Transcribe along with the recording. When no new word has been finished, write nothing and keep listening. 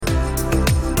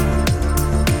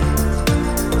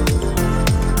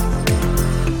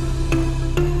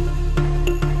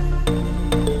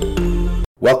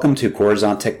Welcome to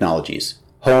Coruzant Technologies,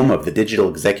 home of the Digital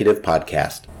Executive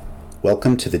Podcast.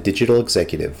 Welcome to the Digital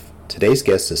Executive. Today's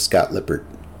guest is Scott Lippert.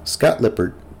 Scott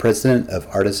Lippert, president of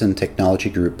Coruzant Technology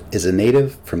Group, is a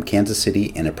native from Kansas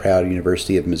City and a proud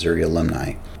University of Missouri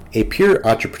alumni. A pure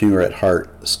entrepreneur at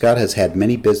heart, Scott has had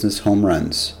many business home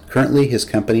runs. Currently, his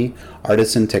company,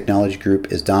 Coruzant Technology Group,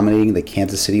 is dominating the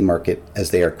Kansas City market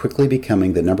as they are quickly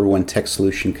becoming the number one tech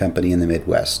solution company in the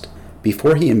Midwest.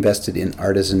 Before he invested in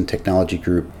Coruzant Technology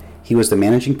Group, he was the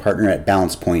managing partner at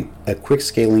Balance Point, a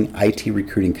quick-scaling IT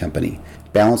recruiting company.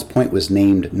 Balance Point was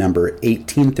named number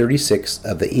 1836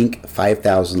 of the Inc.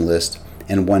 5000 list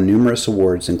and won numerous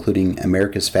awards, including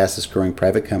America's fastest-growing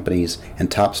private companies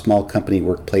and top small company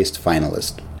workplace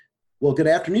finalist. Well, good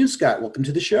afternoon, Scott. Welcome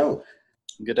to the show.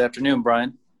 Good afternoon,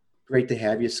 Brian. Great to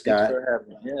have you, Scott. Thanks for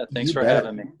having me. Thanks for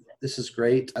having me. This is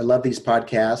great. I love these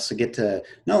podcasts. I get to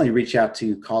not only reach out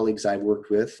to colleagues I've worked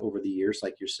with over the years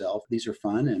like yourself. These are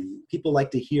fun, and people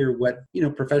like to hear what,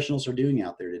 professionals are doing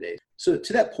out there today. So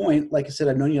to that point, like I said,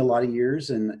 I've known you a lot of years,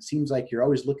 and it seems like you're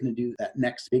always looking to do that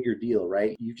next bigger deal,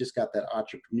 right? You've just got that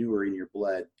entrepreneur in your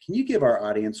blood. Can you give our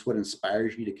audience what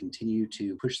inspires you to continue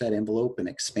to push that envelope and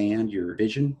expand your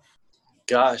vision?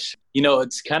 Gosh,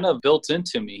 it's kind of built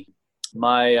into me.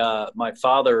 My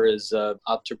father is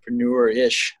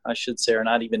entrepreneur-ish, I should say, or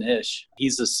not even ish.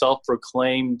 He's a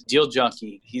self-proclaimed deal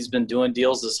junkie. He's been doing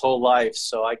deals his whole life,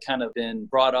 so I kind of been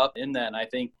brought up in that. And I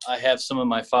think I have some of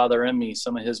my father in me.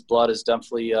 Some of his blood is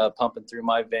definitely pumping through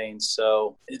my veins.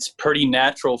 So it's pretty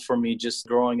natural for me just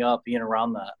growing up, being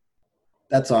around that.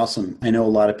 That's awesome. I know a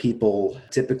lot of people,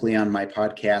 typically on my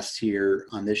podcast here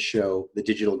on this show, The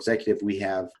Digital Executive, we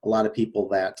have a lot of people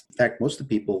that, in fact, most of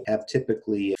the people have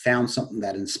typically found something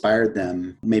that inspired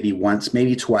them maybe once,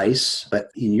 maybe twice. But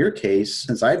in your case,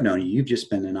 since I've known you, you've just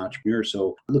been an entrepreneur.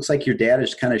 So it looks like your dad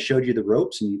has kind of showed you the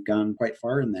ropes and you've gone quite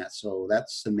far in that. So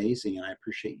that's amazing. And I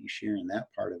appreciate you sharing that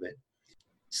part of it.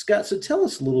 Scott, so tell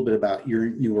us a little bit about your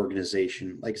new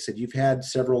organization. Like I said, you've had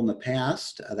several in the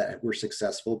past that were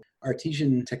successful.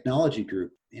 Coruzant Technology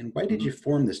Group. And why did you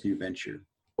form this new venture?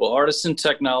 Well, Coruzant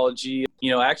Technology,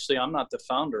 actually, I'm not the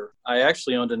founder. I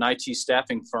actually owned an IT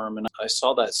staffing firm, and I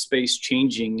saw that space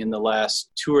changing in the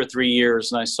last 2 or 3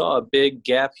 years. And I saw a big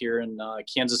gap here in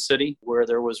Kansas City where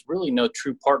there was really no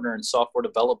true partner in software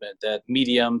development that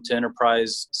medium to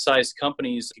enterprise sized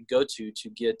companies could go to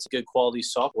get good quality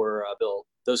software built.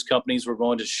 Those companies were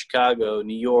going to Chicago,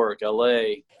 New York,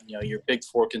 LA, your big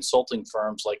four consulting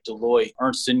firms like Deloitte,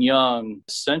 Ernst & Young,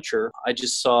 Accenture. I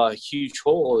just saw a huge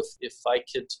hole if I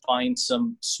could find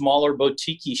some smaller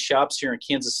boutique shops here in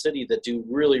Kansas City that do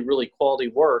really, really quality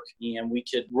work, and we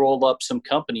could roll up some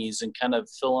companies and kind of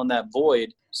fill in that void.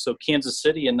 So Kansas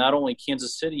City, and not only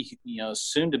Kansas City,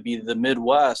 soon to be the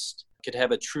Midwest, could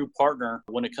have a true partner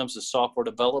when it comes to software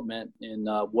development in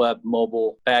web,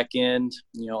 mobile, back-end,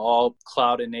 all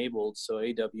cloud enabled. So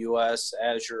AWS,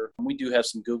 Azure, and we do have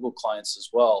some Google clients as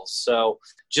well. So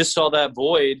just saw that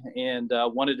void and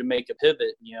wanted to make a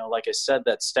pivot. Like I said,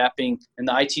 that staffing in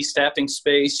the IT staffing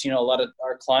space, a lot of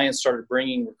our clients started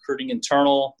bringing recruiting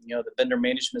internal, the vendor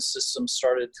management systems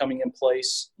started coming in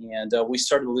place, and we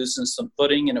started losing some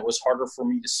footing, and it was harder for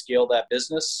me to scale that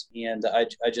business. And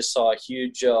I just saw a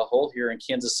huge hole here in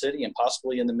Kansas City and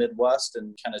possibly in the Midwest,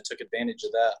 and kind of took advantage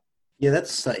of that. Yeah,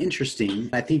 that's interesting.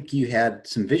 I think you had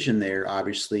some vision there,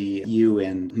 obviously, you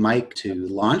and Mike, to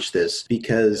launch this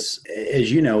because, as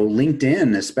you know,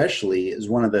 LinkedIn especially is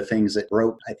one of the things that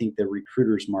broke, I think, the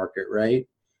recruiters market, right?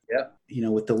 Yeah.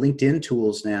 With the LinkedIn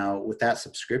tools now, with that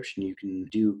subscription, you can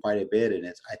do quite a bit. And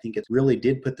I think it really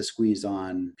did put the squeeze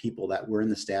on people that were in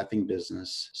the staffing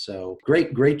business. So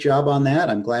great job on that.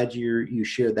 I'm glad you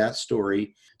shared that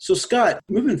story. So Scott,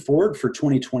 moving forward for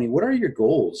 2020, what are your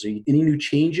goals? Any new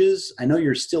changes? I know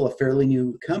you're still a fairly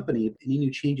new company. Any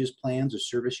new changes, plans, or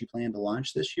service you plan to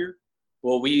launch this year?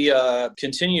 Well, we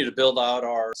continue to build out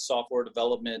our software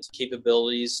development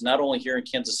capabilities, not only here in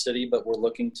Kansas City, but we're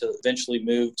looking to eventually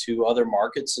move to other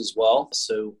markets as well.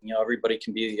 So, everybody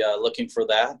can be looking for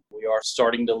that. We are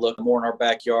starting to look more in our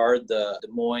backyard, the Des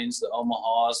Moines, the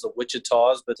Omahas, the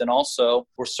Wichitas, but then also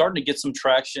we're starting to get some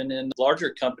traction in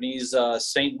larger companies,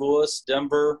 St. Louis,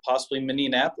 Denver, possibly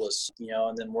Minneapolis,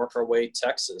 and then work our way to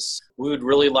Texas. We would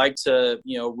really like to,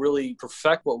 really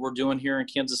perfect what we're doing here in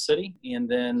Kansas City and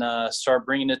then start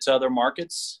bringing it to other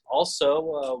markets.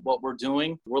 Also, what we're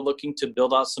doing, we're looking to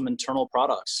build out some internal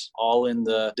products, all in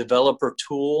the developer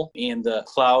tool and the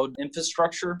cloud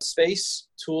infrastructure space,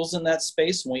 tools in that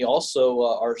space. And we also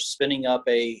are spinning up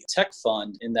a tech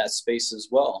fund in that space as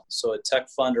well. So a tech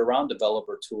fund around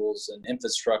developer tools and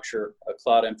infrastructure,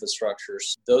 cloud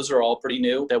infrastructures. Those are all pretty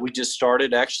new that we just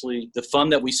started. Actually, the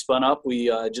fund that we spun up,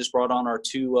 we just brought on our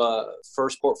two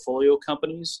first portfolio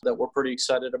companies that we're pretty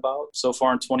excited about. So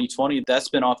far in 2020, that's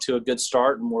been off to a good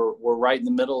start, and we're right in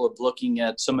the middle of looking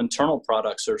at some internal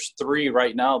products. There's 3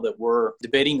 right now that we're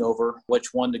debating over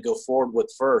which one to go forward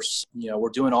with first. We're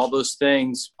doing all those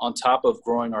things on top of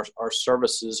growing our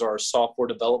services, our software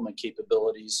development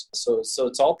capabilities. So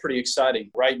it's all pretty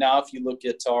exciting. Right now, if you look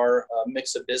at our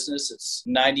mix of business, it's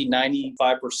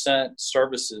 95%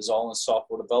 services, all in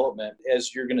software development.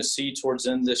 As you're going to see towards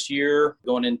the end of this year,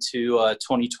 going into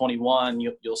 2021,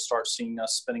 you'll start seeing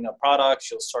us spinning up products.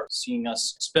 You'll start seeing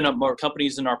us spin up more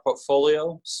companies in our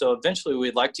portfolio. So eventually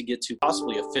we'd like to get to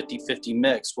possibly a 50-50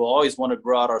 mix. We'll always want to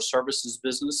grow out our services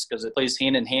business because it plays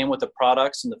hand in hand with the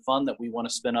products and the fund that we want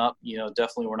to spin up.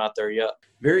 Definitely we're not there yet.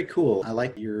 Very cool. I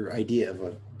like your idea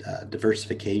of a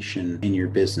diversification in your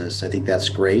business. I think that's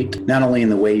great, not only in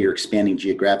the way you're expanding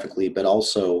geographically, but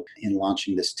also in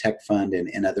launching this tech fund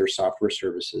and other software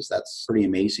services. That's pretty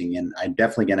amazing. And I'm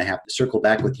definitely going to have to circle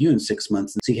back with you in 6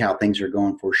 months and see how things are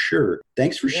going for sure.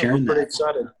 Thanks for sharing that. We're pretty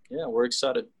excited. Yeah, we're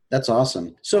excited. That's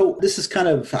awesome. So this is kind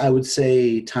of, I would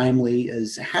say, timely.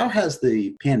 Is how has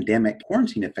the pandemic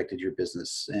quarantine affected your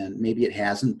business? And maybe it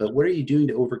hasn't, but what are you doing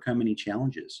to overcome any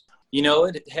challenges?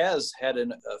 It has had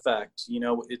an effect.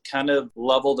 It kind of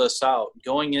leveled us out.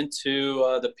 Going into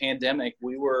the pandemic,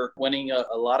 we were winning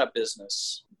a lot of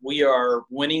business. We are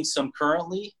winning some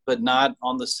currently, but not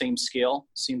on the same scale.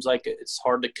 Seems like it's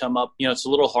hard to come up. It's a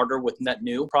little harder with net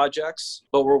new projects,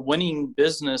 but we're winning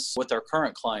business with our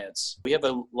current clients. We have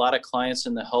a lot of clients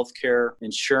in the healthcare,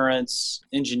 insurance,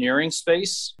 engineering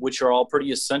space, which are all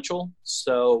pretty essential.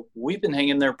 So we've been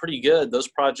hanging there pretty good. Those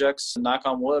projects, knock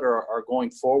on wood, are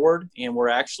going forward, and we're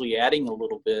actually adding a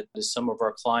little bit to some of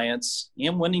our clients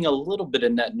and winning a little bit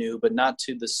of net new, but not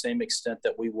to the same extent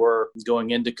that we were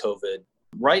going into COVID.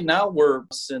 Right now,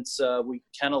 since we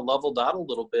kind of leveled out a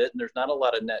little bit and there's not a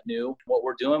lot of net new, what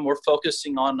we're doing, we're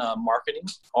focusing on marketing,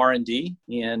 R&D,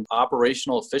 and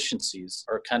operational efficiencies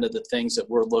are kind of the things that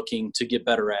we're looking to get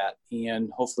better at. And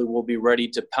hopefully we'll be ready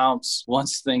to pounce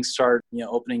once things start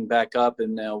opening back up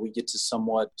and we get to some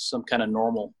kind of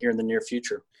normal here in the near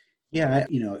future. Yeah,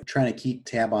 trying to keep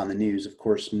tab on the news. Of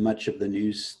course, much of the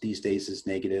news these days is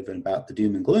negative and about the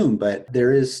doom and gloom, but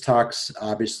there is talks.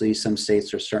 Obviously, some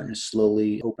states are starting to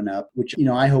slowly open up, which,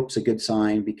 I hope is a good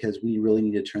sign because we really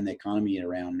need to turn the economy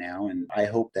around now. And I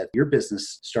hope that your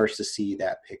business starts to see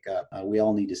that pick up. We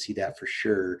all need to see that for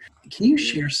sure. Can you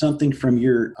share something from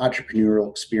your entrepreneurial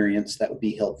experience that would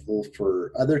be helpful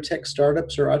for other tech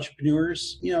startups or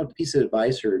entrepreneurs? A piece of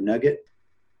advice or a nugget?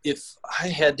 If I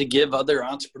had to give other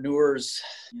entrepreneurs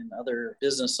and other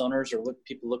business owners or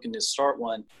people looking to start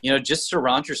one, just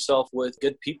surround yourself with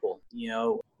good people.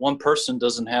 One person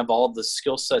doesn't have all the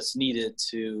skill sets needed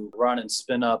to run and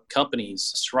spin up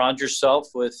companies. Surround yourself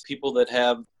with people that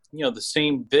have the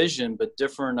same vision, but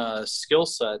different skill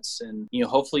sets. And,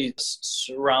 hopefully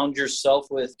surround yourself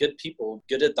with good people,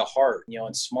 good at the heart,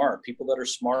 and smart people that are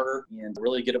smarter and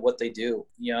really good at what they do.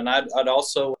 And I'd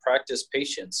also practice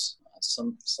patience.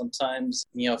 Sometimes,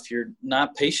 if you're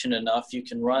not patient enough, you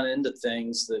can run into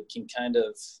things that can kind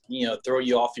of, throw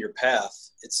you off your path.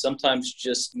 It's sometimes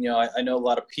just, I know a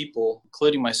lot of people,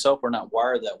 including myself, are not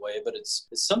wired that way, but it's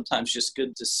sometimes just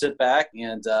good to sit back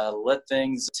and let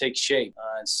things take shape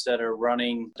instead of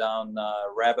running down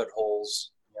rabbit holes.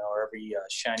 Or every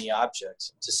shiny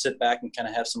object, to sit back and kind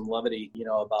of have some levity,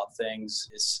 about things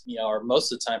is, or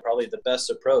most of the time, probably the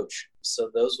best approach. So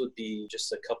those would be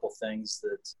just a couple things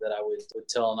that I would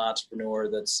tell an entrepreneur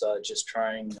that's just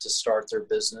trying to start their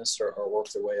business or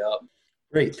work their way up.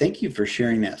 Great. Thank you for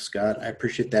sharing that, Scott. I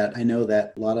appreciate that. I know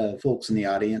that a lot of folks in the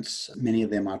audience, many of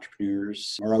them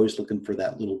entrepreneurs, are always looking for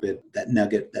that little bit, that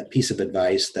nugget, that piece of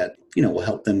advice that, will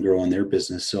help them grow in their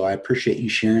business. So I appreciate you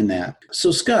sharing that. So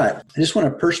Scott, I just want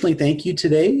to personally thank you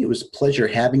today. It was a pleasure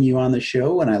having you on the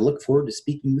show, and I look forward to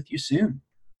speaking with you soon.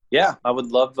 Yeah, I would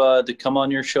love to come on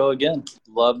your show again.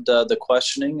 Loved the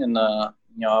questioning and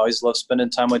I always love spending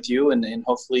time with you, and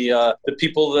hopefully the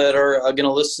people that are going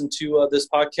to listen to this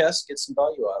podcast get some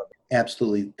value out of it.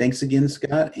 Absolutely. Thanks again,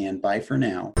 Scott, and bye for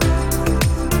now.